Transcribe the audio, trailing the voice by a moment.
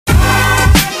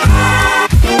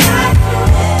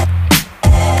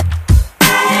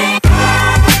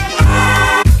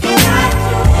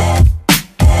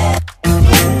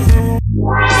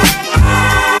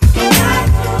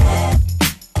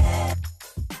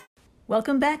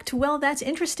Welcome back to Well, That's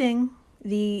Interesting,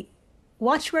 the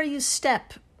Watch Where You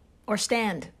Step, or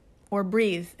Stand, or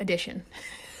Breathe edition.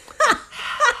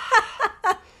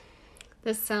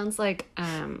 This sounds like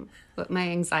what my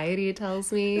anxiety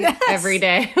tells me every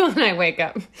day when I wake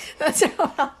up. That's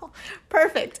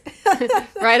perfect.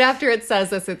 Right after it says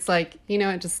this, it's like, you know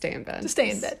what, just stay in bed. Just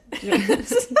stay in bed.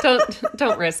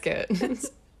 Don't risk it.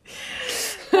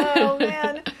 Oh,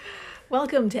 man.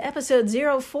 Welcome to episode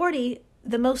 040,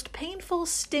 the most painful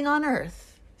sting on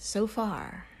earth so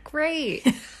far. Great.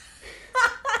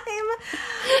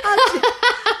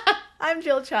 I'm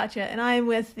Jill Chacha, and I'm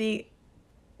with the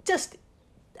just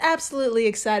absolutely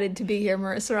excited to be here,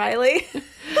 Marissa Riley.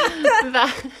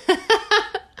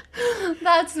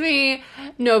 That's me.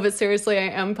 No, but seriously, I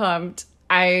am pumped.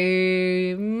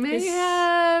 I may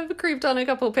have creeped on a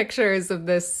couple pictures of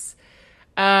this,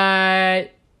 the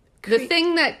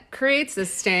thing that creates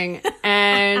this sting,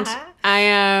 and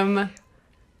I'm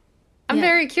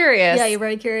very curious. Yeah, you're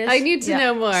very curious? I need to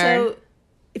know more. So,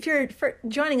 if you're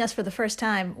joining us for the first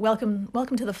time, welcome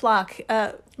to the flock.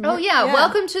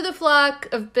 Welcome to the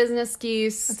flock of business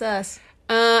geese. That's us.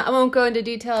 I won't go into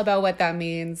detail about what that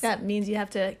means. That means you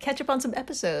have to catch up on some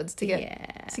episodes to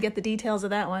get the details of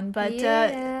that one. But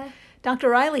Dr.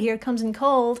 Riley here comes in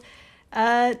cold,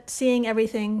 seeing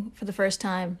everything for the first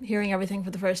time, hearing everything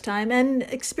for the first time, and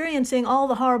experiencing all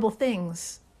the horrible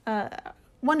things,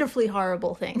 wonderfully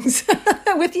horrible things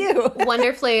with you.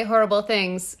 Wonderfully horrible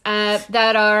things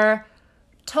that are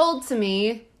told to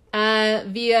me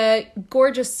via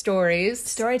gorgeous stories.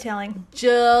 Storytelling.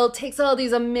 Jill takes all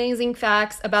these amazing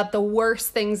facts about the worst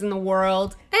things in the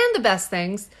world and the best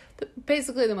things,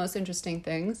 basically the most interesting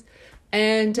things.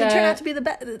 And they turn out to be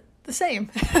the same.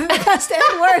 The best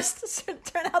and worst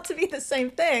turn out to be the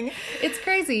same thing. It's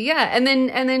crazy, yeah. And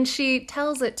then she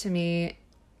tells it to me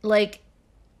like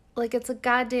it's a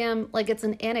goddamn, like it's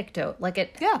an anecdote, like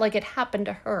it happened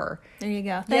to her. There you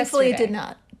go. Thankfully, it did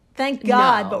not. Thank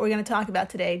God, what we're going to talk about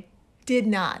today did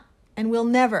not and will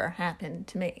never happen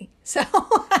to me. So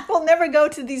I will never go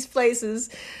to these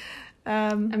places.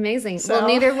 Amazing. Well,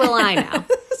 neither will I now.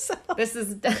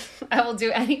 I will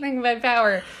do anything in my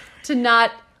power to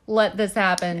not let this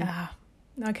happen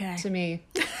to me.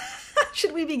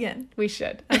 Should we begin? We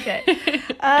should. Okay.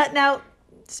 Now,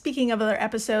 speaking of other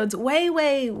episodes, way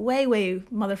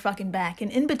motherfucking back,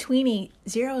 and in betweeny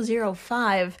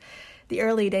 005, the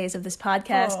early days of this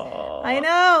podcast. Oh, I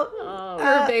know.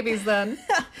 We're babies then.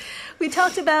 We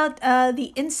talked about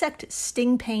the insect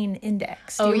sting pain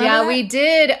index. Oh, yeah, we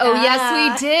did. Oh, yes,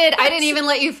 we did. I didn't even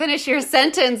let you finish your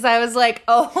sentence. I was like,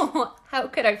 oh, how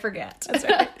could I forget? That's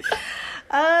right.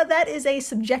 That is a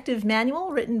subjective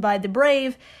manual written by the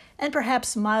brave and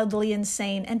perhaps mildly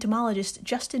insane entomologist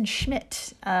Justin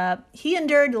Schmidt. He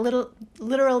endured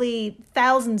literally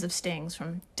thousands of stings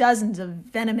from dozens of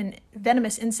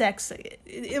venomous insects.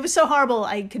 It was so horrible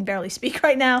I can barely speak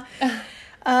right now.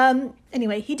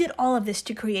 Anyway, he did all of this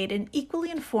to create an equally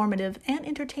informative and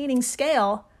entertaining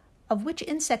scale of which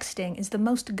insect sting is the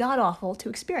most god-awful to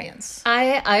experience.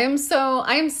 I am still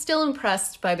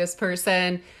impressed by this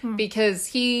person because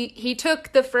he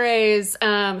took the phrase,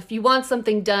 if you want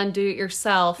something done, do it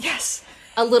yourself. Yes.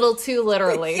 A little too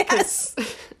literally. Yes.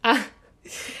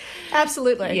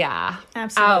 Absolutely. Yeah.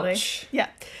 Absolutely. Ouch. Yeah.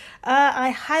 I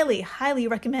highly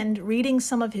recommend reading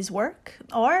some of his work,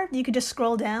 or you could just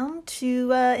scroll down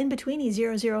to In-Betweeny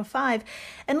 005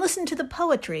 and listen to the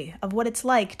poetry of what it's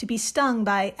like to be stung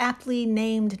by aptly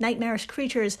named nightmarish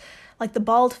creatures like the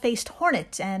bald-faced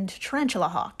hornet and tarantula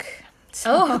hawk.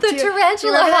 So, the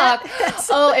tarantula hawk. Yes.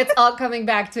 Oh, it's all coming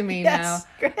back to me now.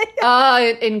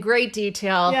 Great. In great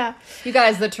detail. Yeah. You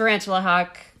guys, the tarantula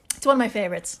hawk. It's one of my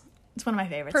favorites.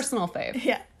 Personal fave.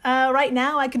 Yeah. Right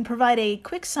now, I can provide a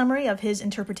quick summary of his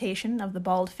interpretation of the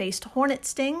bald-faced hornet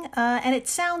sting, and it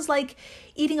sounds like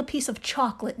eating a piece of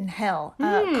chocolate in hell.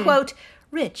 Quote,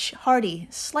 rich, hearty,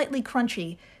 slightly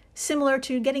crunchy, similar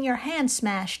to getting your hand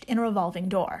smashed in a revolving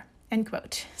door. End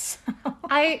quote.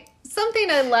 Something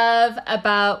I love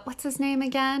about, what's his name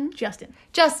again? Justin.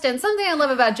 Something I love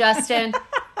about Justin.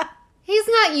 He's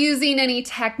not using any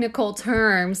technical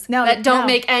terms that don't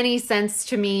make any sense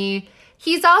to me.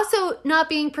 He's also not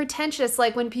being pretentious,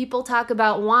 like when people talk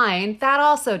about wine. That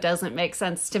also doesn't make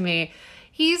sense to me.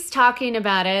 He's talking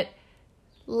about it.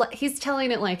 He's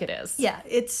telling it like it is. Yeah,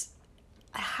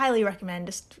 I highly recommend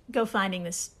just go finding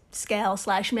this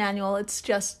scale/manual. It's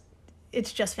just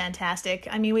fantastic.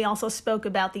 I mean, we also spoke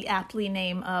about the aptly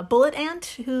named bullet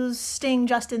ant, whose sting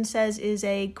Justin says is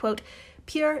a, quote,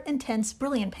 pure, intense,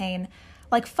 brilliant pain,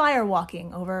 like fire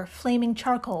walking over flaming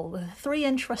charcoal with a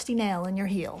 3-inch rusty nail in your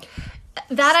heel.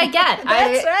 That I get.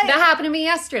 That's right. That happened to me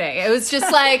yesterday. It was just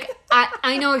like,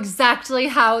 I know exactly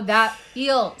how that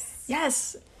feels.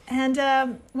 Yes. And,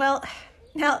 well,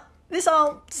 now, this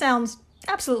all sounds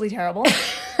absolutely terrible.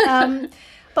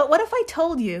 But what if I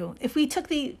told you, if we took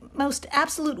the most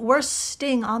absolute worst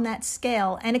sting on that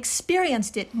scale and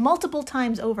experienced it multiple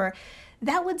times over,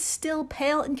 that would still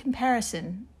pale in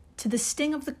comparison to the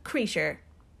sting of the creature,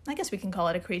 I guess we can call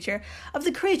it a creature, of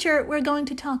the creature we're going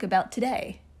to talk about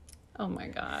today. Oh my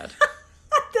God.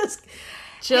 Just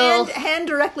Jill. hand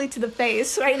directly to the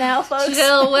face right now, folks.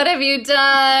 Jill, what have you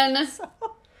done?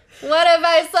 What have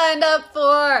I signed up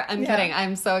for? I'm kidding.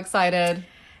 I'm so excited.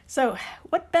 So,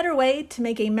 what better way to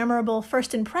make a memorable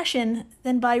first impression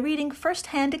than by reading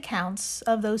first-hand accounts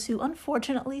of those who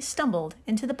unfortunately stumbled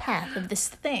into the path of this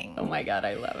thing? Oh my God,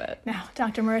 I love it. Now,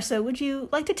 Dr. Marissa, would you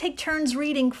like to take turns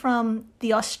reading from the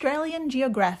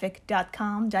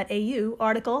AustralianGeographic.com.au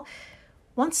article,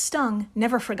 Once Stung,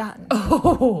 Never Forgotten,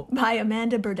 by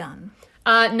Amanda Burdon?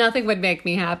 Nothing would make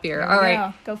me happier. All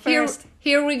right. Go first.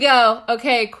 Here we go.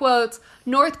 Okay, quote,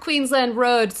 North Queensland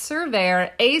Road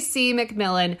surveyor A.C.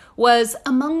 McMillan was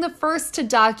among the first to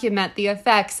document the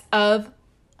effects of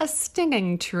a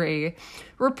stinging tree,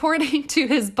 reporting to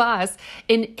his boss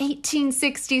in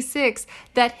 1866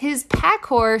 that his pack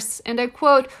horse, and I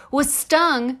quote, was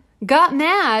stung, got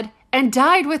mad, and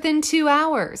died within 2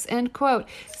 hours, end quote.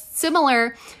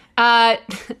 Similar,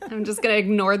 I'm just going to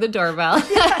ignore the doorbell.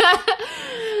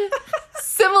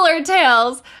 Similar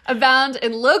tales abound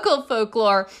in local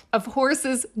folklore of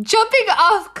horses jumping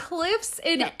off cliffs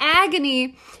in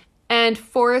agony and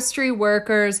forestry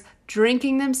workers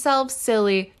drinking themselves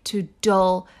silly to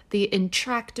dull the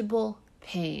intractable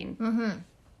pain. Mm-hmm.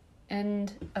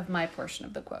 End of my portion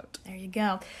of the quote. There you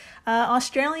go.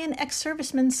 Australian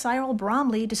ex-serviceman Cyril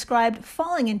Bromley described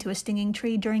falling into a stinging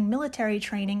tree during military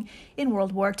training in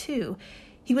World War II.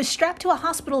 He was strapped to a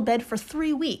hospital bed for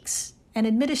 3 weeks and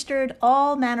administered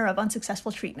all manner of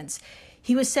unsuccessful treatments.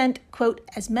 He was sent, quote,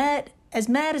 as mad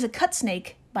as a cut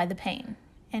snake by the pain,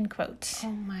 end quote.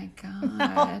 Oh my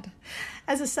God.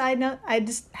 As a side note, I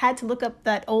just had to look up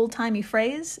that old-timey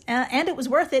phrase, and it was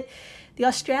worth it. The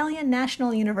Australian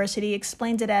National University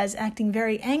explains it as acting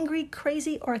very angry,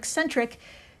 crazy, or eccentric.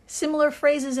 Similar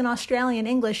phrases in Australian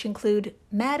English include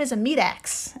mad as a meat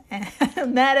axe.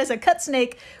 Mad as a cut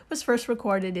snake was first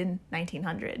recorded in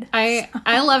 1900. I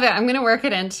love it. I'm going to work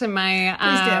it into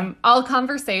my all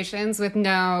conversations with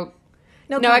no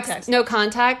context.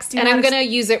 And I'm going to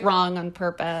use it wrong on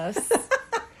purpose.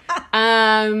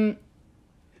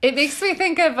 It makes me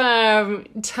think of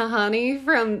Tahani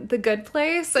from The Good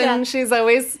Place, and she's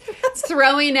always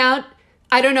throwing out,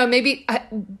 I don't know, maybe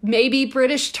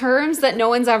British terms that no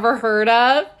one's ever heard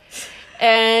of,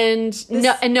 and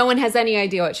no one has any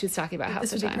idea what she's talking about.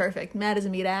 This would be perfect. Mad as a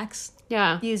meat axe.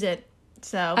 Yeah, use it.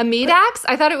 So a meat axe?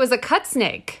 I thought it was a cut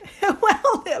snake.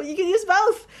 Well, you can use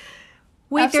both.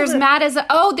 Wait, Absolutely. there's mad as a...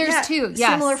 Oh, there's two.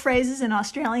 Yes. Similar phrases in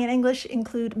Australian English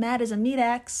include mad as a meat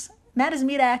axe. Mad as a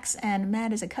meat axe and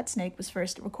mad as a cut snake was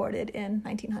first recorded in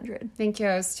 1900. Thank you.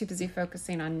 I was too busy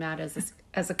focusing on mad as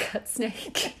a cut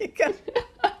snake.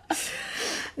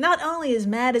 Not only is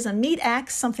mad as a meat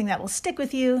axe something that will stick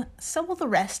with you, so will the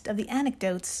rest of the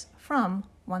anecdotes from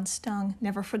Once Stung,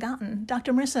 Never Forgotten.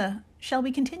 Dr. Marissa, shall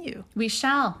we continue? We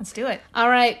shall. Let's do it. All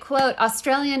right, quote,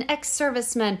 Australian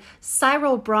ex-serviceman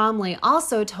Cyril Bromley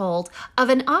also told of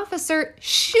an officer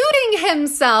shooting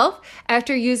himself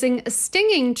after using a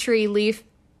stinging tree leaf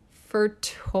for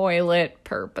toilet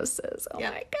purposes. Oh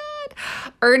my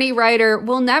God. Ernie Ryder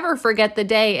will never forget the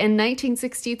day in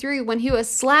 1963 when he was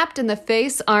slapped in the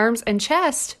face, arms, and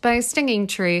chest by a stinging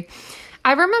tree.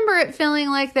 I remember it feeling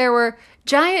like there were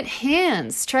giant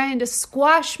hands trying to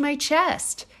squash my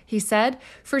chest, he said.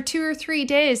 For 2 or 3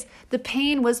 days, the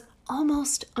pain was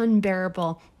almost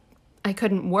unbearable. I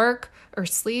couldn't work or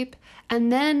sleep,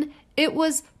 and then it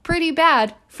was pretty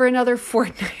bad for another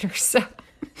fortnight or so.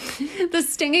 The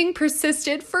stinging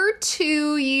persisted for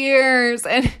 2 years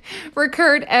and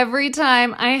recurred every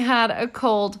time I had a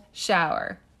cold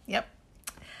shower. Yep.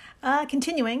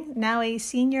 Continuing, now a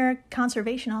senior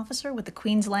conservation officer with the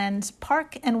Queensland's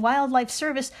Park and Wildlife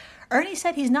Service, Ernie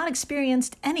said he's not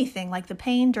experienced anything like the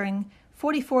pain during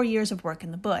 44 years of work in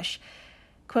the bush.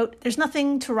 Quote, there's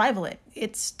nothing to rival it.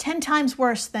 It's 10 times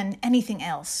worse than anything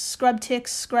else. Scrub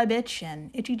ticks, scrub itch, and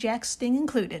itchy jack sting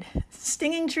included.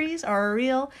 Stinging trees are a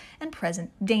real and present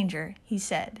danger, he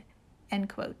said. End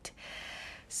quote.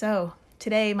 So,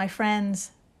 today, my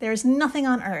friends, there is nothing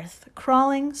on earth,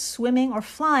 crawling, swimming, or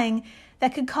flying,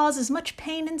 that could cause as much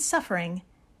pain and suffering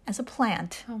as a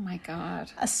plant. Oh my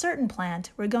God. A certain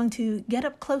plant we're going to get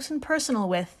up close and personal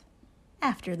with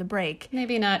after the break.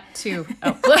 Maybe not too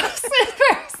up close and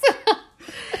personal.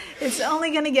 It's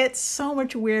only going to get so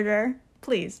much weirder.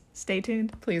 Please, stay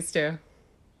tuned. Please do.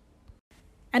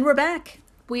 And we're back.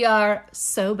 We are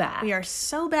so back. We are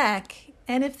so back.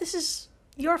 And if this is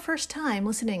your first time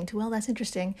listening to Well, That's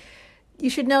Interesting, you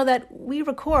should know that we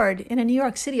record in a New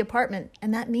York City apartment,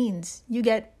 and that means you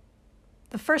get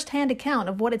the first-hand account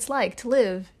of what it's like to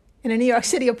live in a New York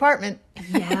City apartment.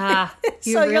 Yeah,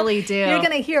 you So really do. You're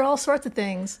going to hear all sorts of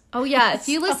things. Oh, yeah. If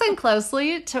you listen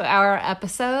closely to our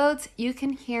episodes, you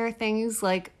can hear things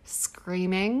like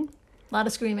screaming. A lot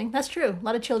of screaming. That's true. A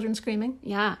lot of children screaming.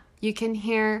 Yeah. You can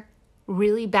hear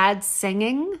really bad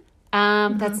singing.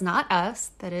 That's not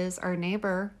us. That is our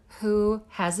neighbor who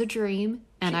has a dream,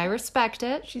 and I respect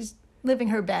it. She's living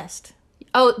her best.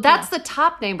 Oh, that's the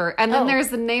top neighbor. And then there's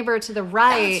the neighbor to the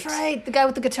right. That's right. The guy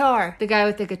with the guitar. The guy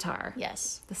with the guitar.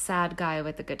 Yes. The sad guy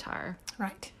with the guitar.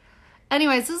 Right.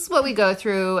 Anyways, this is what we go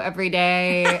through every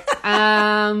day.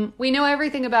 We know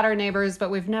everything about our neighbors, but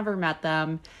we've never met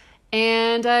them.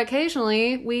 And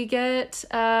occasionally we get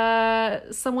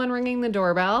someone ringing the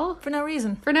doorbell. For no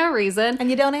reason. For no reason. And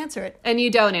you don't answer it. And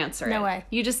you don't answer it. No way.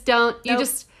 You just don't. You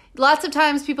just... Lots of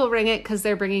times people ring it because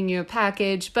they're bringing you a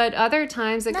package, but other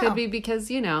times it could be because,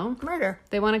 murder.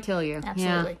 They want to kill you.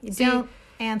 Absolutely. Yeah. You don't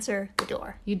answer the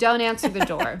door. You don't answer the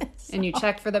door, and you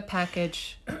check for the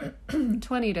package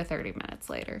 20 to 30 minutes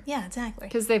later. Yeah, exactly.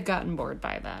 Because they've gotten bored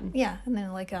by then. Yeah, and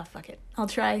then like, oh, fuck it. I'll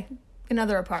try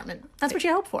another apartment. That's what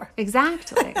you hope for.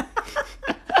 Exactly.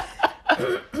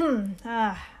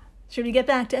 Should we get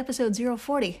back to episode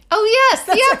 040? Oh, yes,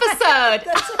 the episode!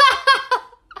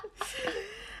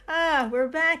 We're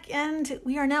back, and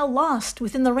we are now lost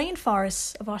within the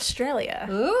rainforests of Australia.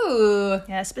 Ooh.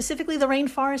 Yeah, specifically the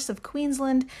rainforests of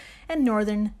Queensland and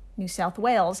northern New South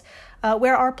Wales,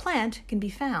 where our plant can be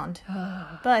found.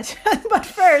 But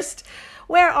first,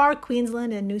 where are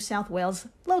Queensland and New South Wales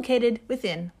located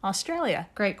within Australia?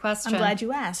 Great question. I'm glad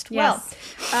you asked. Yes.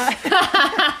 Well,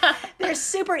 they're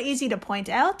super easy to point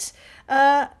out.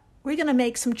 We're going to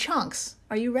make some chunks.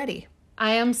 Are you ready?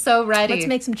 I am so ready. Let's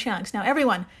make some chunks. Now,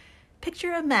 everyone,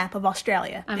 picture a map of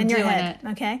Australia in your head.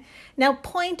 Okay. Now,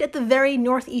 point at the very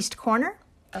northeast corner.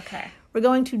 Okay. We're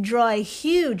going to draw a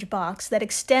huge box that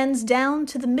extends down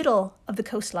to the middle of the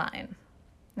coastline.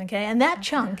 Okay, and that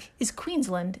chunk is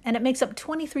Queensland, and it makes up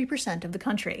 23% of the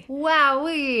country.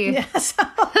 Wowee. Yeah, so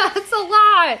that's a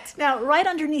lot. Now, right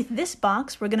underneath this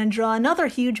box, we're going to draw another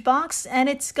huge box, and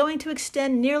it's going to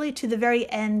extend nearly to the very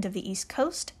end of the east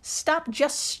coast, stop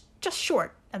just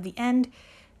short of the end.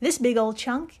 This big old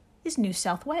chunk is New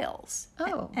South Wales.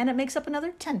 Oh. And it makes up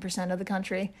another 10% of the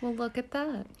country. Well, look at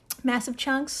that. Massive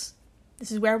chunks.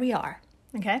 This is where we are.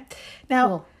 Okay?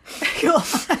 Now, cool.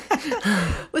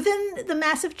 Within the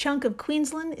massive chunk of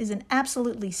Queensland is an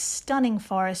absolutely stunning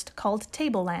forest called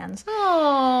Tablelands.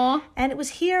 Aww. And it was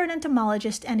here an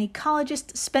entomologist and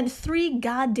ecologist spent 3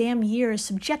 goddamn years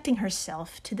subjecting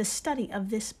herself to the study of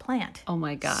this plant. Oh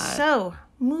my God. So,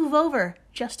 move over,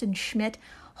 Justin Schmidt.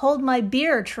 Hold my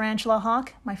beer, Tarantula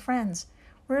Hawk. My friends,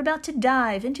 we're about to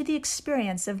dive into the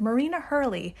experience of Marina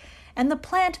Hurley and the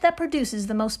plant that produces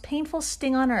the most painful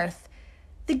sting on Earth,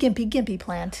 the Gimpy Gimpy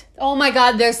plant. Oh my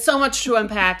God, there's so much to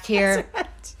unpack here. Right.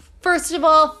 First of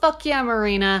all, fuck yeah,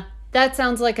 Marina. That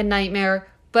sounds like a nightmare,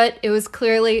 but it was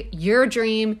clearly your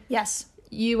dream. Yes.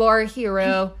 You are a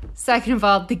hero. Second of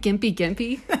all, the Gimpy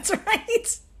Gimpy. That's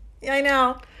right. I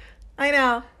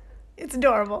know. It's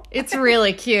adorable. It's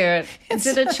really cute.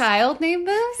 Did a child name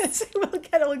this?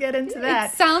 We'll get into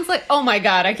that. It sounds like, oh my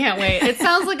God, I can't wait. It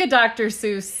sounds like a Dr.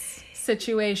 Seuss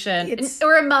situation.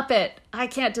 Or a Muppet. I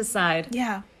can't decide.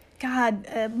 Yeah. God,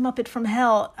 Muppet from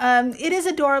hell. It is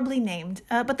adorably named,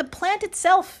 but the plant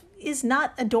itself is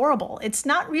not adorable. It's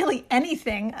not really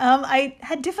anything. I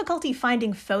had difficulty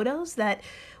finding photos that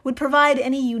would provide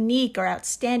any unique or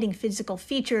outstanding physical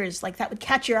features like that would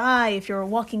catch your eye if you were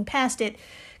walking past it.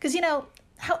 Because,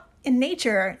 how in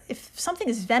nature, if something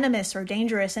is venomous or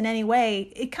dangerous in any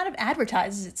way, it kind of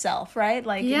advertises itself, right?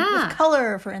 Like with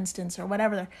color, for instance, or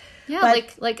whatever. Yeah,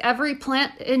 like every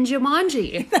plant in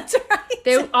Jumanji. That's right.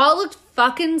 They all looked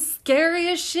fucking scary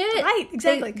as shit. Right,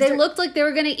 exactly. They looked like they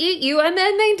were going to eat you, and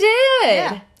then they did.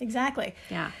 Yeah, exactly.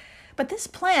 Yeah. But this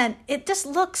plant, it just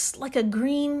looks like a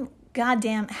green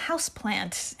goddamn house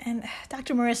plant. And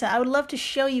Dr. Marissa, I would love to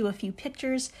show you a few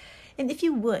pictures. And if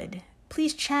you would,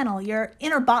 please channel your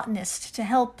inner botanist to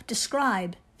help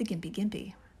describe the Gimpy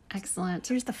Gimpy. Excellent.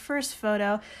 Here's the first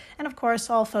photo. And of course,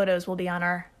 all photos will be on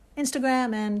our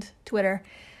Instagram and Twitter.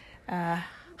 But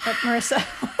Marissa,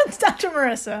 Dr.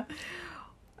 Marissa,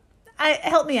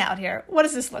 help me out here. What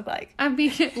does this look like? I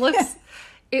mean, it looks,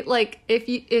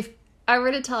 if I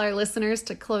were to tell our listeners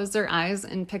to close their eyes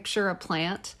and picture a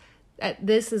plant,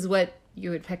 this is what you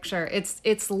would picture.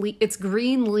 It's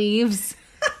green leaves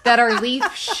that are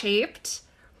leaf shaped,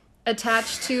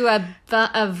 attached to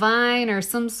a vine or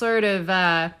some sort of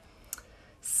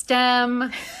stem.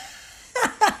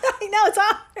 I know, it's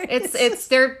hard.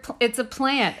 It's a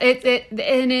plant.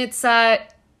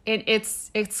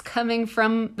 It's coming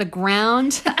from the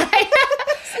ground.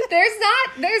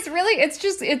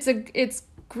 It's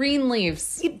green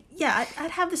leaves.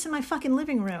 I'd have this in my fucking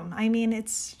living room. I mean,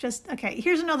 it's just, okay,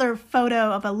 here's another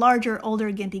photo of a larger,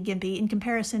 older Gimpy in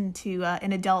comparison to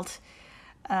an adult.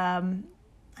 I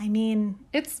mean...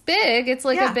 It's big. It's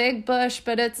like a big bush,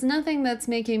 but it's nothing that's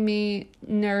making me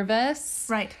nervous.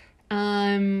 Right.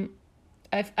 I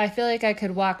feel like I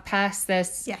could walk past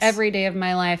this every day of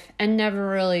my life and never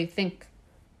really think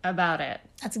about it.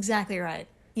 That's exactly right.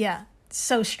 Yeah.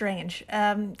 So strange.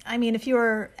 I mean, if you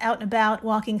were out and about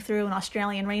walking through an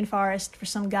Australian rainforest for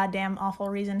some goddamn awful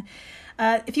reason,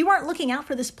 if you weren't looking out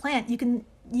for this plant, you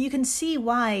can see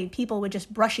why people would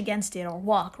just brush against it or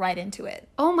walk right into it.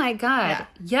 Oh my God.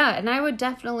 Yeah. And I would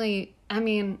definitely, I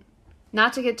mean,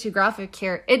 not to get too graphic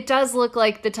here, it does look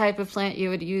like the type of plant you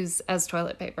would use as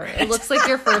toilet paper. It looks like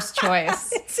your first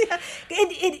choice.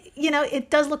 It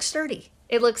does look sturdy.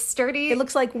 It looks sturdy. It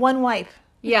looks like one wipe.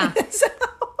 Yeah.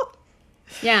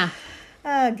 Yeah.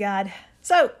 Oh, God.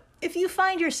 So, if you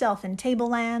find yourself in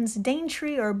Tablelands,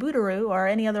 Daintree, or Bootaroo, or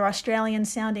any other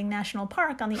Australian-sounding national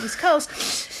park on the East Coast,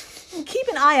 keep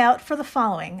an eye out for the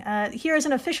following. Here is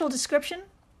an official description.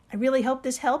 I really hope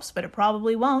this helps, but it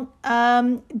probably won't.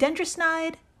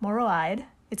 Dendrocnide moroide,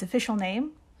 its official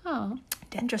name. Oh.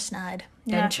 Dendrocnide.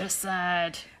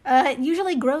 Dendrocnide. It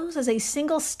usually grows as a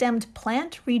single-stemmed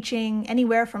plant, reaching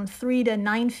anywhere from 3 to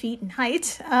 9 feet in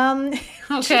height.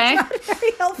 Okay. Not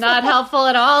very helpful. Not helpful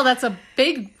at all. That's a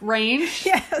big range.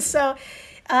 Yeah, so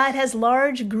it has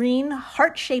large green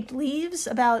heart-shaped leaves,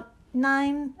 about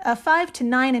 5 to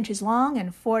 9 inches long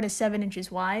and 4 to 7 inches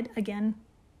wide. Again,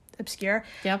 obscure.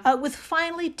 Yep. With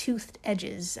finely toothed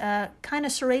edges, kind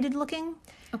of serrated looking.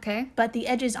 Okay. But the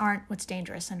edges aren't what's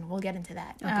dangerous, and we'll get into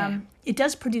that. Okay. It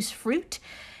does produce fruit,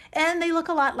 and they look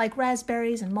a lot like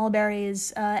raspberries and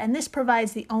mulberries, and this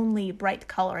provides the only bright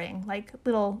coloring, like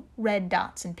little red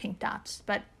dots and pink dots.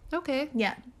 But okay.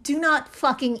 Yeah, do not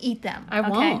fucking eat them. I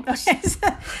won't. Okay. So,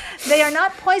 they are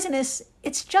not poisonous.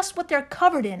 It's just what they're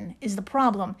covered in is the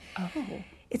problem. Oh.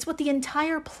 It's what the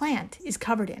entire plant is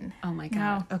covered in. Oh my God.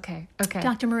 Now, Okay.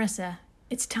 Dr. Marissa,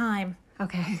 it's time.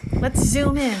 Okay. Let's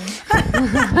zoom in.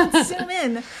 Let's zoom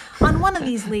in on one of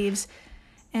these leaves.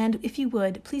 And if you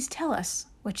would, please tell us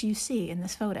what you see in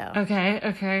this photo.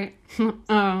 Okay.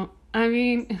 Oh, I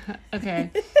mean, okay.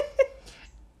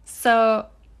 So.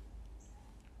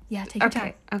 Yeah, take your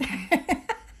time. Okay.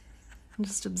 I'm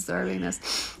just absorbing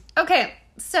this. Okay.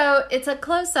 So it's a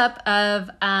close-up of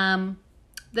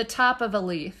the top of a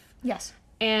leaf. Yes.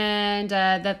 And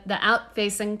the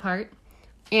out-facing part.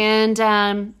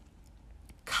 And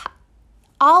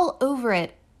all over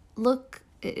it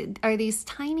are these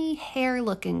tiny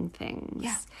hair-looking things.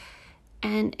 Yeah.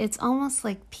 And it's almost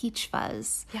like peach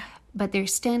fuzz. Yeah. But they're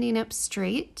standing up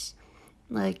straight,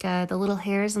 like the little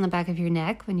hairs on the back of your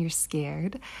neck when you're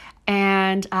scared.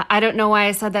 And I don't know why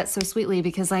I said that so sweetly,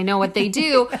 because I know what they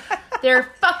do. They're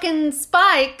fucking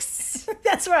spikes.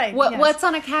 That's right. Yes. What's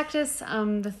on a cactus?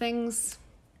 The things...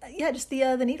 Yeah, just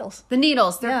the needles. The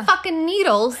needles. They're fucking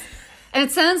needles. And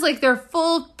it sounds like they're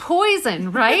full of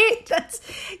poison, right?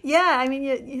 I mean,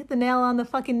 you hit the nail on the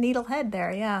fucking needle head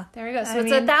there, yeah. There we go. So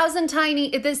it's 1,000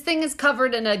 tiny... This thing is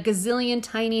covered in a gazillion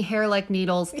tiny hair-like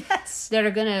needles. Yes. That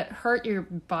are going to hurt your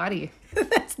body.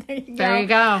 There you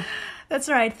go. That's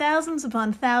right. Thousands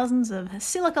upon thousands of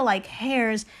silica-like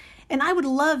hairs. And I would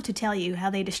love to tell you how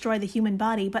they destroy the human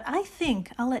body, but I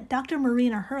think I'll let Dr.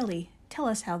 Marina Hurley tell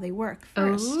us how they work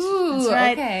first. Ooh, that's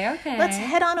right. Okay. Let's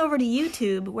head on over to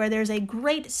YouTube, where there's a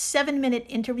great 7-minute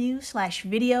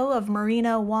interview/video of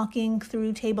Marina walking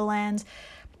through Tablelands,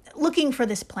 looking for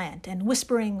this plant and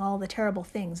whispering all the terrible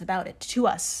things about it to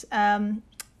us.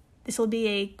 This will be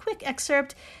a quick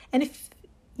excerpt, and if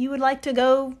you would like to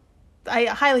go, I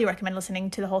highly recommend listening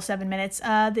to the whole 7 minutes.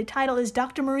 The title is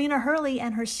Dr. Marina Hurley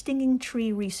and Her Stinging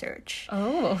Tree Research.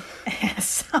 Oh.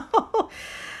 So...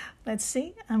 Let's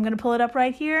see. I'm going to pull it up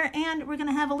right here, and we're going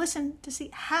to have a listen to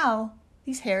see how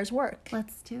these hairs work.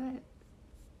 Let's do it.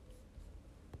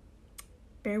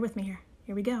 Bear with me here.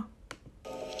 Here we go.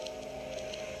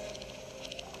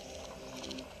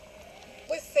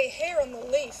 With the hair on the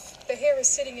leaf, the hair is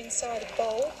sitting inside a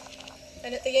bulb,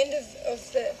 and at the end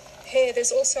of the hair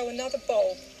there's also another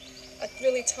bulb, a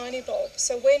really tiny bulb.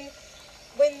 So when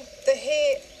the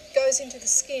hair goes into the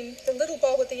skin, the little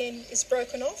bulb at the end is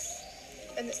broken off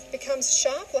and it becomes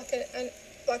sharp like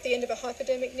the end of a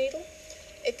hypodermic needle.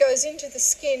 It goes into the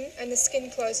skin and the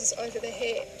skin closes over the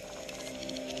hair.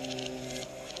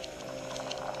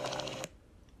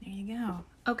 There you go.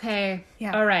 Okay.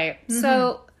 Yeah. All right.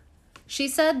 So she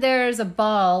said there's a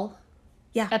ball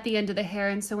Yeah. at the end of the hair.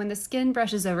 And so when the skin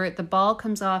brushes over it, the ball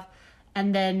comes off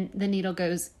and then the needle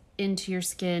goes into your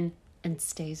skin and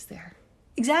stays there.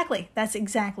 Exactly. That's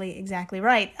exactly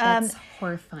right. That's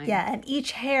horrifying. Yeah, and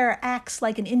each hair acts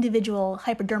like an individual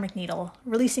hypodermic needle,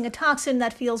 releasing a toxin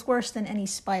that feels worse than any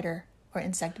spider or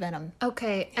insect venom.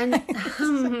 Okay. And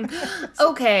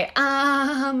okay.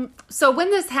 So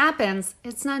when this happens,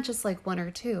 it's not just like one or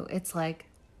two. It's like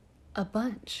a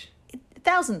bunch.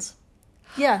 Thousands.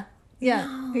 Yeah. Yeah.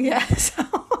 No. Yeah.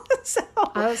 So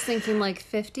I was thinking like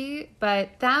 50, but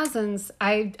thousands.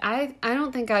 I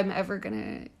don't think I'm ever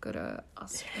gonna go to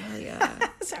Australia.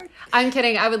 sorry. I'm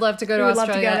kidding. I would love to go to would love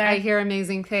to Australia. go there. I hear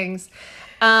amazing things,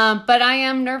 but I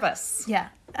am nervous. Yeah.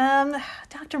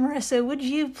 Dr. Marissa, would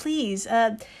you please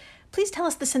tell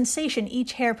us the sensation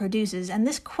each hair produces? And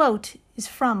this quote is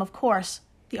from, of course,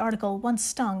 the article "Once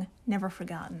Stung, Never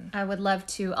Forgotten." I would love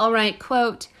to. All right,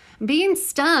 quote, "Being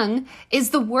stung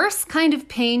is the worst kind of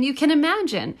pain you can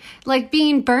imagine, like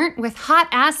being burnt with hot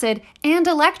acid and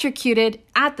electrocuted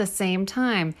at the same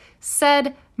time,"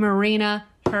 said Marina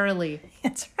Hurley.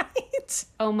 That's right.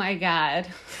 Oh my God.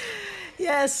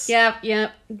 Yes. Yep.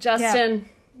 Justin,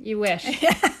 you wish.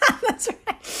 That's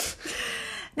right.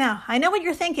 Now, I know what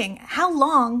you're thinking. How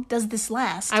long does this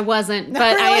last? I wasn't,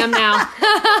 but I am now.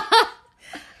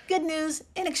 Good news,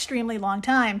 an extremely long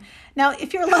time. Now,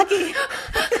 if you're lucky,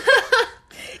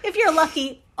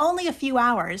 only a few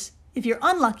hours. If you're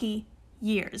unlucky,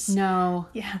 years. No.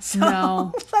 Yeah, so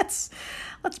No. let's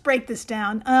break this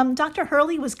down. Dr.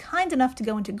 Hurley was kind enough to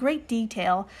go into great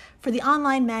detail for the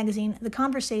online magazine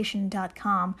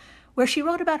theconversation.com, where she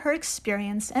wrote about her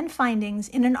experience and findings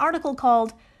in an article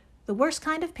called "The Worst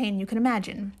Kind of Pain You Can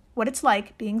Imagine: What It's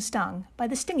Like Being Stung by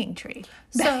the Stinging Tree,"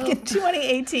 back in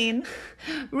 2018.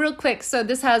 Real quick, so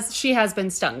she has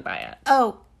been stung by it.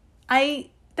 Oh,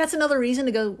 that's another reason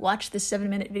to go watch this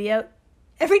 7-minute video.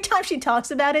 Every time she talks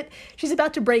about it, she's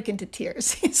about to break into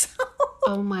tears. So,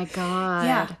 Oh my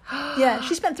God. yeah.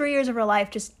 She spent 3 years of her life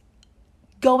just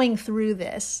going through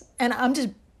this, and I'm just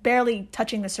barely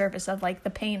touching the surface of like the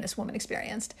pain this woman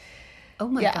experienced. Oh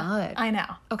my God. I know.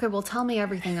 Okay, well, tell me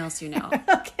everything else you know.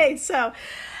 Okay, so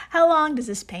how long does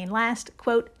this pain last?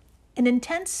 Quote, "An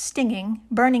intense stinging,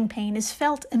 burning pain is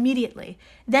felt immediately,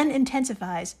 then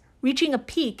intensifies, reaching a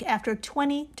peak after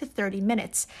 20 to 30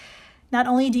 minutes. Not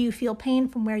only do you feel pain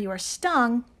from where you are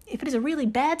stung, if it is a really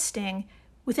bad sting,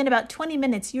 within about 20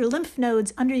 minutes, your lymph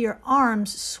nodes under your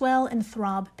arms swell and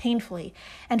throb painfully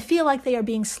and feel like they are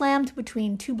being slammed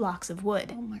between 2 blocks of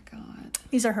wood." Oh my God.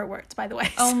 These are her words, by the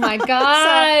way. Oh my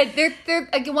God. They're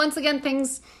once again,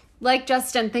 things like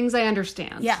Justin, things I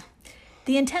understand. Yeah.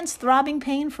 The intense throbbing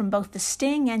pain from both the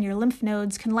sting and your lymph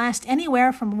nodes can last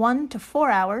anywhere from 1 to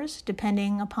 4 hours,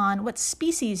 depending upon what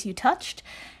species you touched,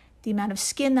 the amount of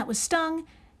skin that was stung,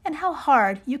 and how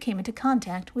hard you came into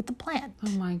contact with the plant. Oh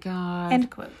my God. End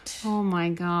quote. Oh my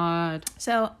God.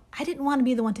 So I didn't want to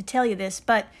be the one to tell you this,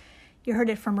 but you heard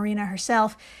it from Marina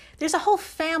herself. There's a whole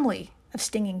family of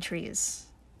stinging trees.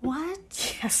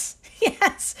 What? Yes.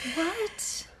 Yes.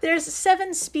 What? There's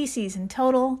 7 species in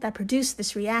total that produce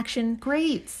this reaction.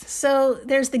 Great. So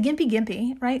there's the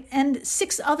gimpy, right? And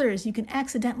 6 others you can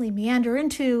accidentally meander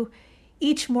into,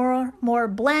 each more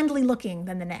blandly looking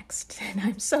than the next. And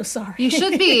I'm so sorry. You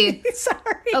should be. Sorry.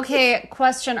 Okay,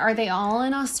 question. Are they all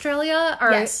in Australia? Or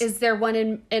Yes. is there one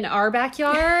in our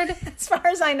backyard? As far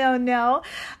as I know, no.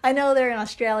 I know they're in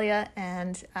Australia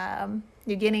and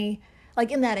New Guinea, like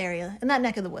in that area, in that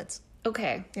neck of the woods.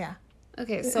 Okay. Yeah.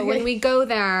 Okay, so when we go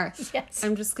there, Yes.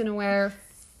 I'm just going to wear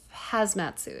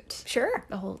hazmat suit Sure.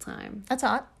 the whole time. That's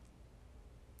hot.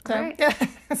 So, All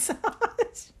right. so,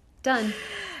 Done.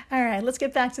 all right, let's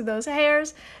get back to those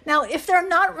hairs. Now, if they're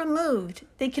not removed,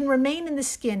 they can remain in the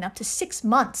skin up to 6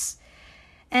 months.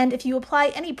 And if you apply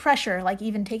any pressure, like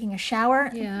even taking a shower,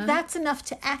 Yeah. that's enough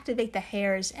to activate the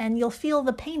hairs and you'll feel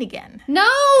the pain again. No!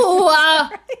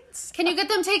 Right? Can you get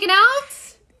them taken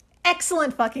out?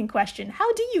 Excellent fucking question.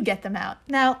 How do you get them out?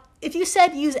 Now, if you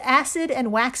said use acid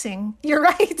and waxing, you're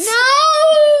right. No!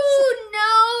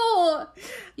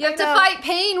 You have to know. fight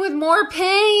pain with more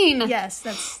pain. Yes,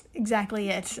 that's exactly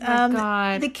it. Oh my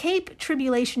God. The Cape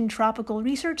Tribulation Tropical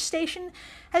Research Station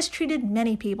has treated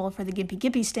many people for the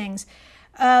gimpy stings.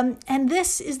 And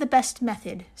this is the best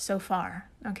method so far.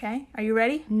 Okay? Are you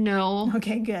ready? No.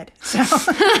 Okay, good. So,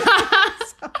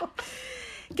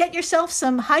 Get yourself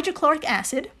some hydrochloric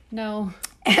acid. No.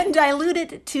 And dilute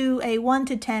it to a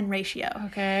 1-to-10 ratio.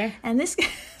 Okay. And this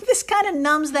kind of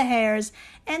numbs the hairs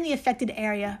and the affected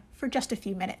area for just a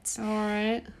few minutes. All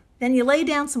right. Then you lay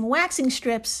down some waxing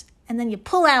strips, and then you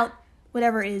pull out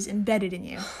whatever is embedded in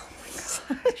you. Oh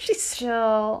my God. She's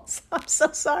Jill. I'm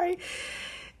so sorry.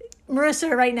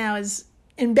 Marissa right now is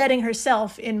embedding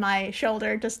herself in my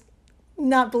shoulder, just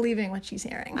not believing what she's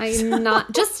hearing. I'm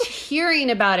not. Just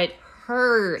hearing about it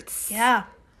hurts. Yeah.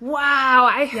 Wow,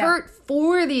 I hurt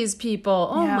for these people.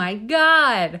 Oh my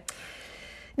God.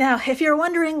 Now, if you're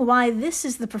wondering why this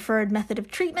is the preferred method of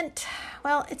treatment,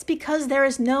 well, it's because there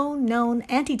is no known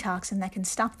antitoxin that can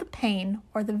stop the pain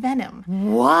or the venom.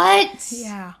 What?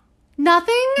 Yeah.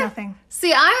 Nothing? Nothing.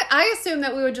 See, I assumed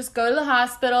that we would just go to the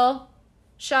hospital,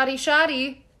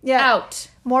 shoddy, out.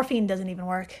 Morphine doesn't even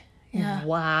work. Yeah.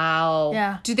 Wow.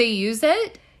 Yeah. Do they use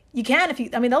it? You can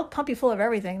they'll pump you full of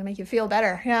everything to make you feel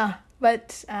better. Yeah.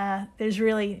 But there's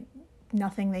really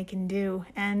nothing they can do.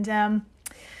 And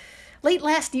late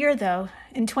last year, though,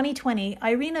 in 2020,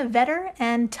 Irina Vetter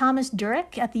and Thomas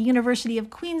Durek at the University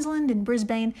of Queensland in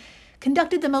Brisbane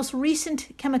conducted the most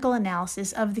recent chemical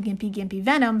analysis of the Gimpy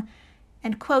venom,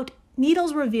 and, quote,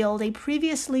 needles revealed a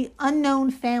previously unknown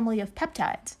family of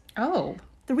peptides. Oh.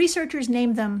 The researchers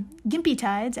named them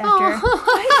Gimpytides after... Oh.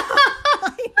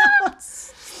 I know,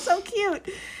 it's so cute.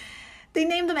 They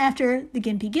named them after the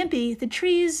Gimpy, the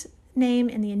tree's name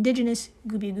in the indigenous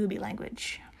Gubi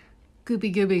language.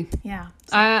 Gooby. Yeah.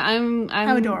 So I'm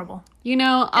how adorable. You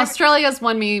know, Australia's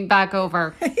won me back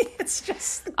over. It's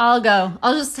just... I'll go.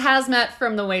 I'll just hazmat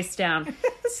from the waist down.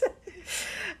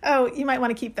 Oh, you might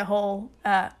want to keep the whole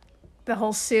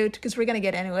suit, because we're going to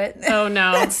get into it. Oh,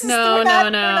 no.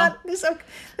 No.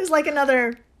 There's like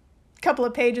another couple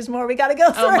of pages more we got to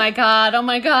go through. Oh, my God.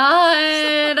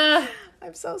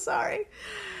 I'm so sorry.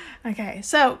 Okay,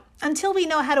 so until we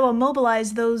know how to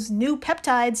immobilize those new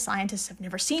peptides scientists have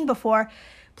never seen before,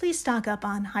 please stock up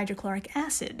on hydrochloric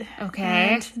acid. Okay.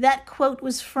 And that quote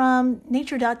was from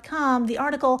Nature.com, the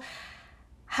article,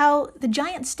 How the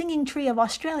Giant Stinging Tree of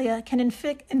Australia Can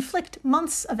Inflict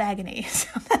Months of Agony.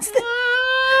 So that's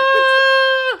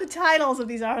the titles of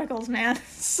these articles, man.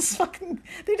 It's just fucking,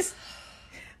 they just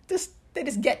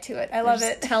get to it. I love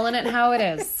it. Telling it how it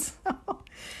is.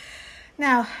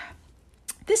 Now,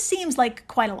 this seems like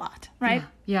quite a lot, right?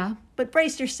 Yeah. But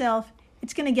brace yourself.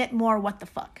 It's going to get more what the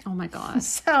fuck. Oh, my God.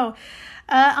 So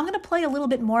I'm going to play a little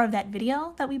bit more of that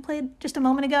video that we played just a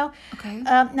moment ago. Okay.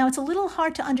 Now, it's a little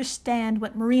hard to understand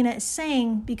what Marina is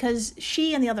saying because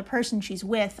she and the other person she's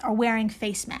with are wearing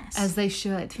face masks. As they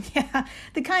should. Yeah.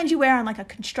 The kind you wear on like a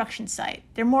construction site.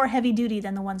 They're more heavy duty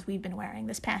than the ones we've been wearing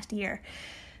this past year.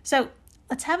 So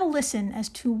let's have a listen as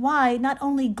to why not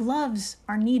only gloves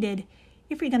are needed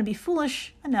if you're going to be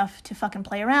foolish enough to fucking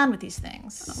play around with these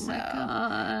things. Oh, my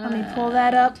God. Let me pull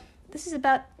that up.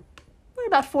 We're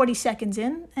about 40 seconds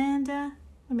in, and I'll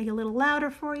make it a little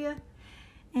louder for you.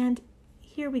 And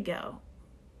here we go.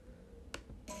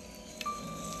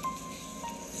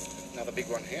 Another big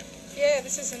one here. Yeah,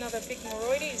 this is another big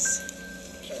moroides.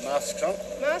 So masks on.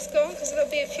 Mask on, because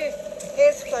there'll be a few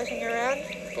hairs floating around.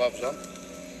 Gloves on.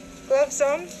 Gloves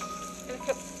on. And I've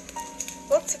got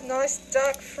lots of nice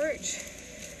dark fruit.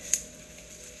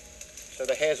 So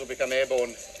the hairs will become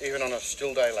airborne even on a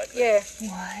still day like this. Yeah.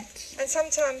 What? And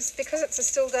sometimes, because it's a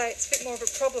still day, it's a bit more of a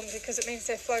problem because it means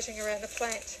they're floating around the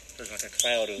plant. There's like a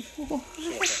cloud of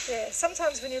sort. Yeah.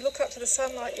 Sometimes when you look up to the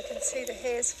sunlight, you can see the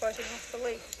hairs floating off the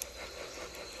leaf.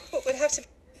 But we'd have to...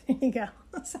 There you go.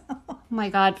 Oh my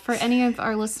God. For any of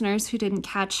our listeners who didn't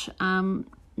catch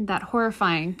that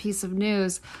horrifying piece of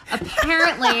news,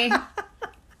 apparently,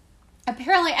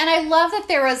 and I love that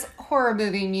there was horror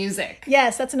movie music.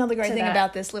 Yes, that's another great thing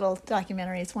about this little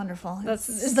documentary. It's wonderful.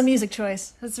 It's the music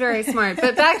choice. That's very smart.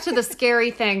 But back to the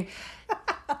scary thing.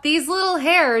 These little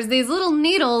hairs, these little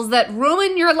needles that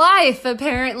ruin your life,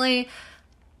 apparently,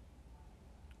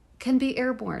 can be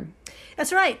airborne.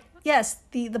 That's right. Yes,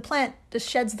 the plant just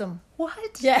sheds them.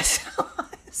 What? Yes.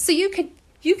 So you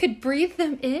could breathe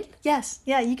them in? Yes.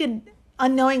 Yeah, you could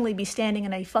unknowingly be standing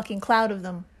in a fucking cloud of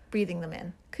them, breathing them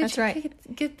in. That's right.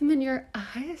 Get them in your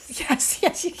eyes?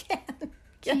 Yes, you can.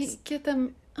 Can you get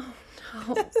them? Oh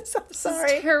no! So sorry.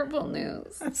 This is terrible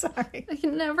news. I'm sorry. I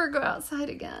can never go outside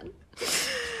again.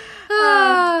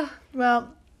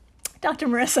 Well, Dr.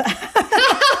 Marissa,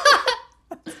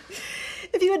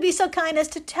 if you would be so kind as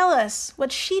to tell us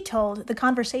what she told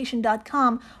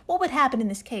theconversation.com, what would happen in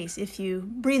this case if you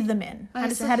breathe them in? How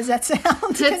does that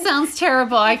sound? It sounds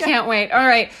terrible. I can't wait. All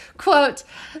right. Quote,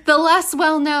 the less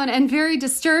well-known and very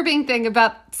disturbing thing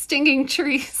about stinging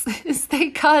trees is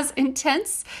they cause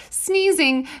intense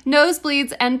sneezing,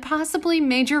 nosebleeds, and possibly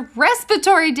major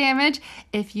respiratory damage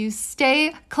if you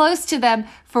stay close to them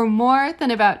for more than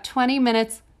about 20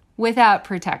 minutes without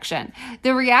protection.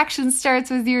 The reaction starts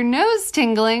with your nose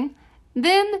tingling,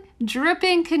 then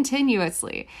dripping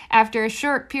continuously. After a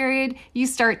short period, you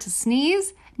start to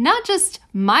sneeze, not just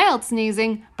mild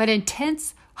sneezing, but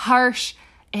intense, harsh,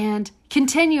 and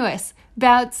continuous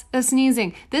bouts of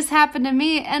sneezing. This happened to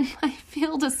me and my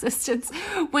field assistants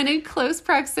when in close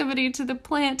proximity to the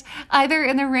plant, either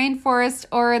in the rainforest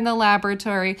or in the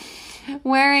laboratory.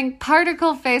 Wearing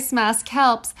particle face mask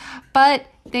helps, but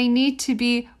they need to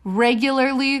be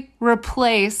regularly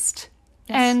replaced.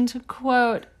 Yes. End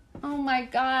quote. Oh my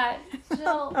God.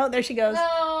 Jill. Oh, there she goes.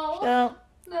 No.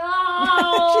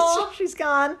 No. She's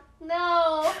gone.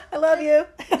 No. I love you.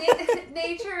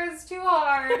 Nature is too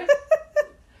hard.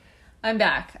 I'm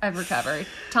back. I've recovered.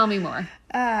 Tell me more.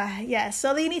 Yeah,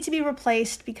 so they need to be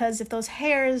replaced because if those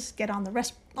hairs get on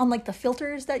the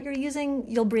filters that you're using,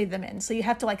 you'll breathe them in. So you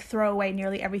have to throw away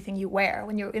nearly everything you wear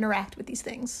when you interact with these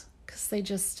things. Because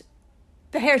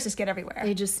the hairs just get everywhere.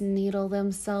 They just needle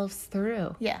themselves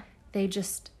through. Yeah. They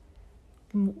just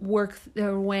work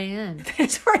their way in. They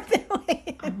just work their way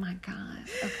in. Oh my God.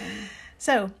 Okay.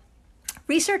 So,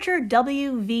 researcher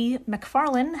W.V.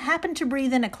 McFarlane happened to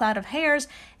breathe in a cloud of hairs,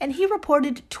 and he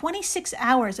reported 26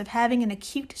 hours of having an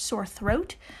acute sore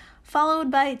throat, followed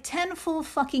by 10 full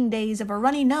fucking days of a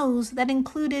runny nose that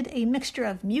included a mixture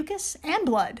of mucus and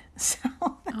blood. So,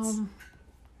 oh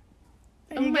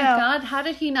my God, how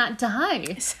did he not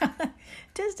die? So,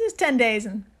 just 10 days,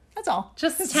 and that's all.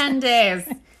 Just 10 days.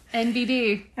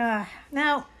 NBD.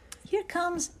 Now, here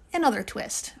comes another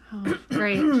twist. Oh,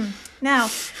 great. Now,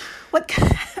 what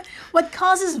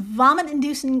causes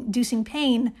vomit-inducing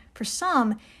pain for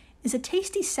some is a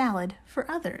tasty salad for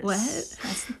others. What?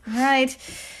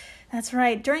 That's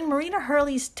right. During Marina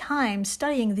Hurley's time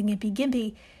studying the Gimpy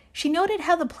Gimpy, she noted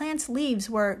how the plant's leaves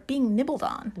were being nibbled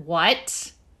on.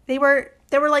 What? There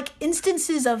were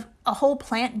instances of a whole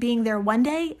plant being there one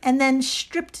day and then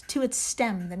stripped to its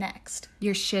stem the next.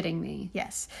 You're shitting me.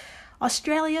 Yes.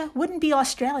 Australia wouldn't be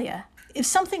Australia if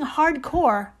something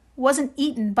hardcore wasn't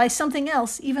eaten by something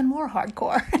else even more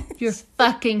hardcore. You're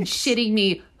fucking shitting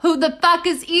me. Who the fuck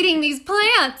is eating these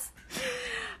plants?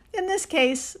 In this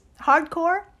case,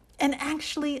 hardcore and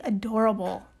actually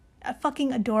adorable.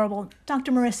 Fucking adorable.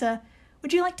 Dr. Marissa,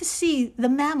 would you like to see the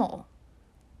mammal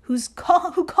who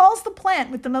calls the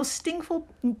plant with the most stingful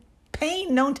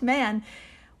pain known to man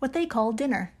what they call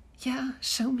dinner? Yeah,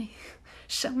 show me.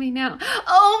 Show me now.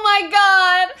 Oh my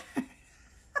God.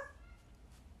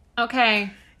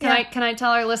 Okay. Can I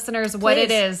tell our listeners what it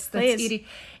is that's eating?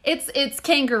 It's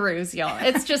kangaroos, y'all.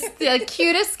 It's just the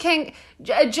cutest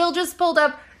Jill just pulled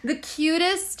up the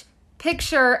cutest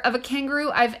picture of a kangaroo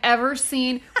I've ever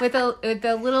seen with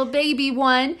a little baby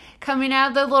one coming out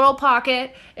of the little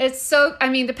pocket.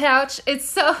 The pouch. It's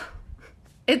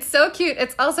so cute.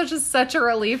 It's also just such a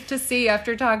relief to see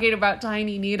after talking about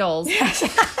tiny needles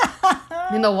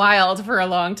in the wild for a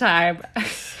long time.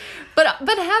 But how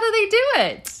do they do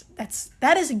it?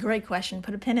 That is a great question.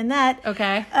 Put a pin in that.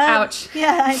 Okay. Ouch.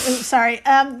 Yeah. Sorry.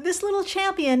 This little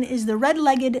champion is the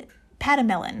red-legged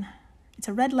patamelon. It's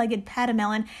a red-legged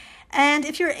patamelon. And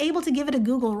if you're able to give it a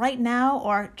Google right now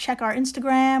or check our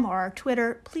Instagram or our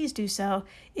Twitter, please do so.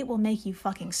 It will make you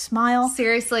fucking smile.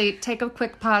 Seriously, take a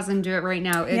quick pause and do it right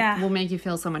now. It will make you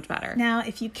feel so much better. Now,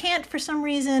 if you can't for some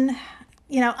reason,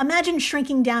 imagine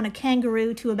shrinking down a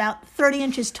kangaroo to about 30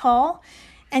 inches tall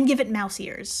and give it mouse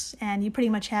ears. And you pretty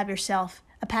much have yourself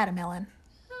a patamelon.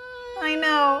 I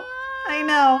know.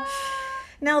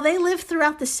 Now, they live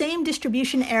throughout the same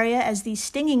distribution area as these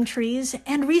stinging trees,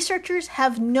 and researchers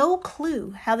have no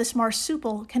clue how this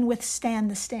marsupial can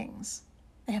withstand the stings.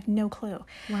 They have no clue.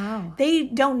 Wow. They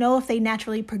don't know if they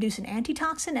naturally produce an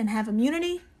antitoxin and have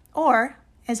immunity, or,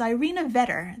 as Irina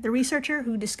Vetter, the researcher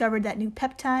who discovered that new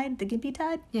peptide, the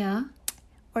Gimpy-tide,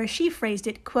 or she phrased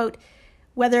it, quote,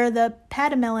 whether the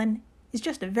patamelon is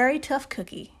just a very tough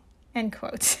cookie, end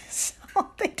quote. So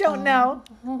they don't know.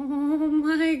 Oh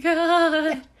my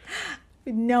God.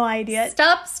 No idea.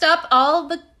 Stop all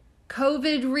the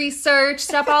COVID research.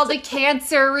 Stop all the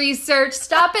cancer research.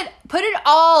 Stop it. Put it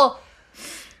all.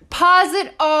 Pause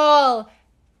it all.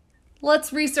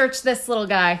 Let's research this little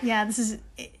guy. Yeah, this is,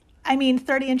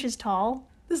 30 inches tall.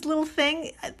 This little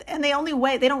thing. And they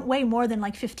don't weigh more than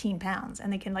 15 pounds.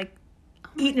 And they can Oh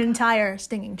eat an entire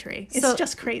stinging tree. It's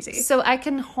just crazy. So I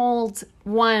can hold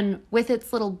one with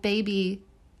its little baby.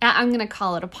 I'm going to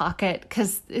call it a pocket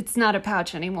because it's not a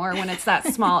pouch anymore when it's that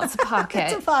small. It's a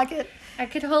pocket. It's a pocket. I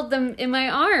could hold them in my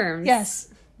arms. Yes.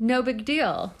 No big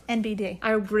deal. NBD.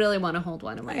 I really want to hold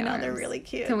one in my arms. I know, they're really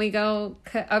cute. Can we go?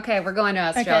 Okay, we're going to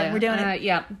Australia. Okay, we're doing it.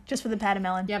 Yeah. Just for the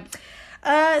Patamelon.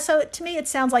 Yep. So to me, it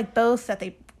sounds like both, that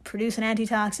they produce an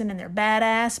antitoxin and they're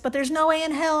badass, but there's no way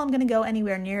in hell I'm going to go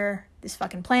anywhere near this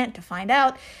fucking plant to find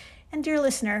out. And dear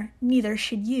listener, neither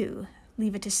should you.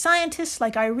 Leave it to scientists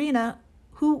like Irina,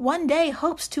 who one day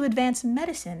hopes to advance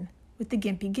medicine with the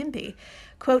Gimpy Gimpy.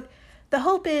 Quote, the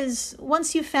hope is,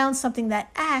 once you've found something that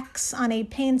acts on a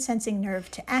pain-sensing nerve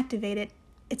to activate it,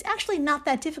 it's actually not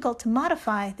that difficult to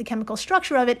modify the chemical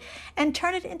structure of it and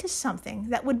turn it into something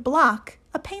that would block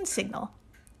a pain signal.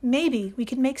 Maybe we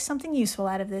could make something useful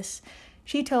out of this,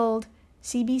 she told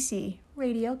CBC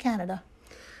Radio Canada.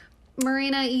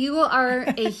 Marina, you are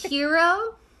a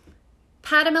hero.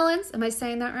 Patamelons, am I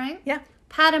saying that right? Yeah.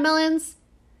 Patamelons,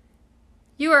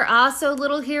 you are also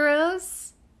little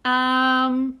heroes.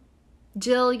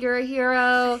 Jill, you're a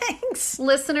hero. Thanks.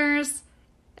 Listeners,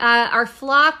 our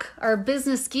flock, our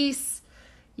business geese,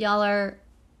 y'all are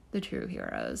the true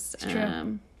heroes. It's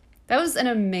true. That was an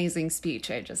amazing speech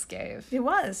I just gave. It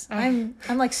was. I'm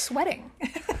like sweating.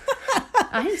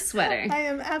 I'm sweating. I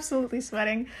am absolutely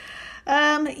sweating.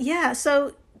 Yeah,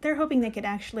 so they're hoping they could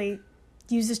actually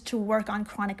use this to work on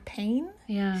chronic pain.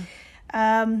 Yeah.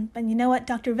 And you know what,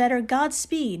 Dr. Vetter,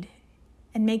 Godspeed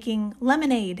and making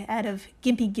lemonade out of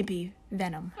Gimpy Gimpy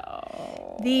venom.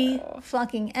 Oh. The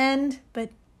fucking end, but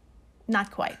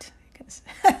not quite.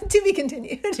 To be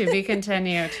continued. To be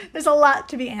continued. There's a lot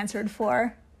to be answered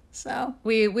for. So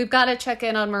we've got to check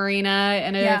in on Marina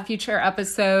in a future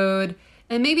episode.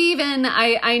 And maybe even,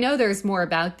 I know there's more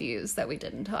about these that we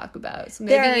didn't talk about. So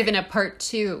maybe even a part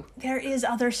 2. There is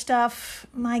other stuff.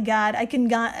 My God, I could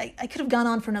have gone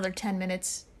on for another 10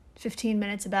 minutes, 15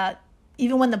 minutes about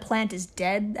even when the plant is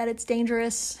dead, that it's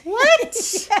dangerous. What?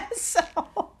 Yes.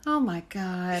 Oh my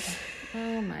God.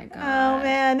 Oh my God. Oh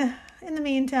man. In the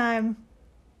meantime,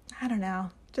 I don't know.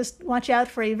 Just watch out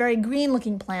for a very green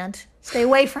looking plant. Stay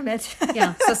away from it.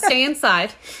 Yeah. So stay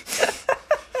inside.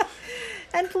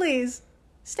 And please,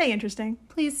 stay interesting.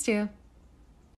 Please do.